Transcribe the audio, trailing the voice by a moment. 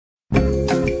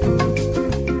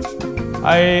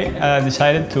I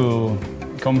decided to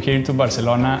come here to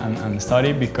Barcelona and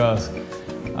study because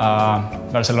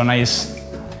Barcelona is,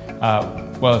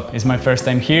 well, it's my first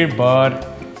time here, but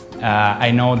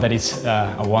I know that it's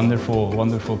a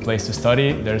wonderful place to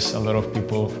study. There's a lot of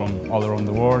people from all around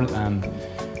the world, and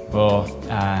well,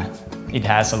 it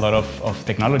has a lot of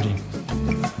technology.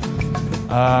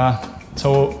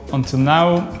 So until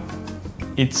now,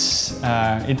 it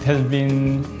has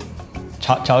been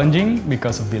challenging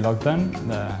because of the lockdown,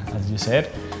 as you said,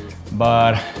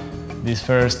 but these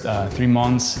first 3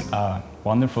 months are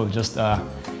wonderful. Just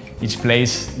each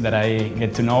place that I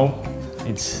get to know,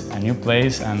 it's a new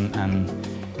place, and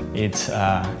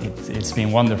it's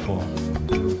been wonderful.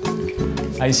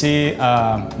 I see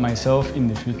myself in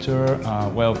the future,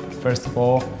 well, first of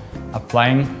all,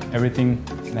 applying everything,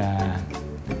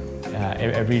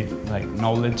 every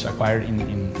knowledge acquired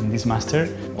in this master,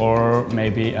 or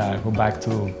maybe go back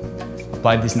to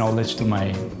apply this knowledge to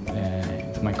my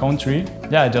country.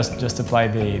 Yeah, just apply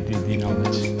the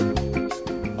knowledge.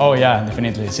 Oh yeah,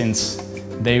 definitely. Since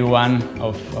day one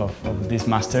of this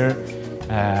master,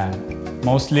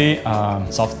 mostly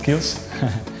soft skills,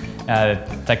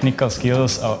 technical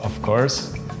skills, of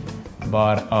course,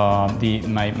 but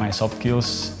my soft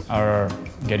skills are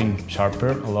getting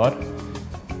sharper a lot,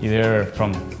 either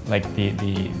from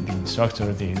the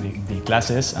instructor, the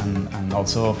classes, and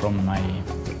also from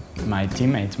my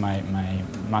teammates, my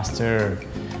master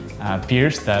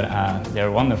peers, that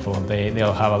they're wonderful.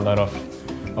 They'll have a lot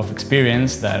of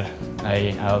experience that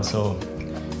I also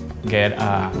get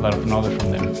a lot of knowledge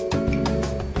from them.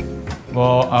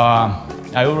 Well,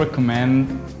 I would recommend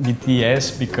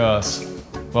BTS because,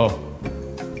 well,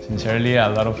 sincerely, a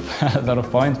lot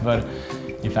of points, but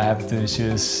if I have to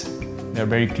choose, they're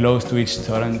very close to each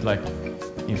student. Like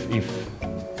if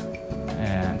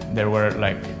there were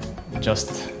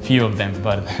just few of them,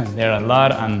 but there are a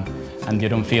lot, and you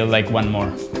don't feel like one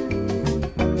more.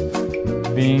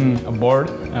 Being aboard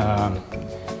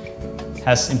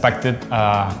has impacted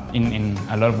in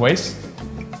a lot of ways,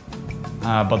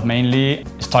 but mainly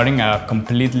starting a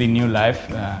completely new life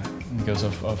because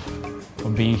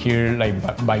of being here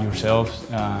by yourself.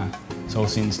 So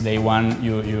since day one,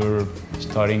 you're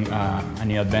starting a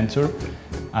new adventure,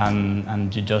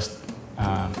 and you just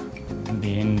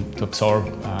begin to absorb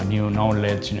new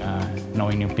knowledge,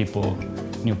 knowing new people,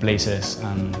 new places,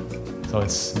 and so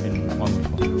it's been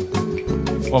wonderful.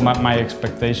 Well, my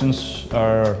expectations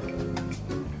are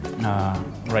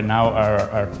right now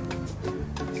are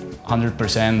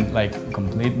 100%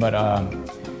 complete, but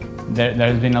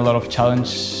there's been a lot of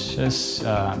challenges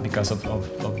because of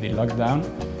the lockdown.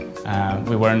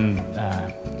 We weren't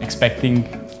expecting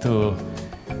to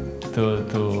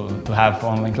have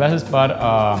online classes, but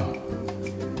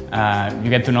you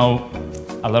get to know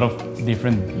a lot of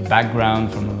different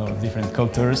backgrounds from a lot of different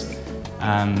cultures,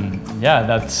 and yeah,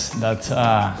 that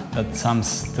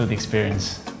sums to the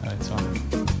experience. It's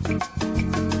wonderful.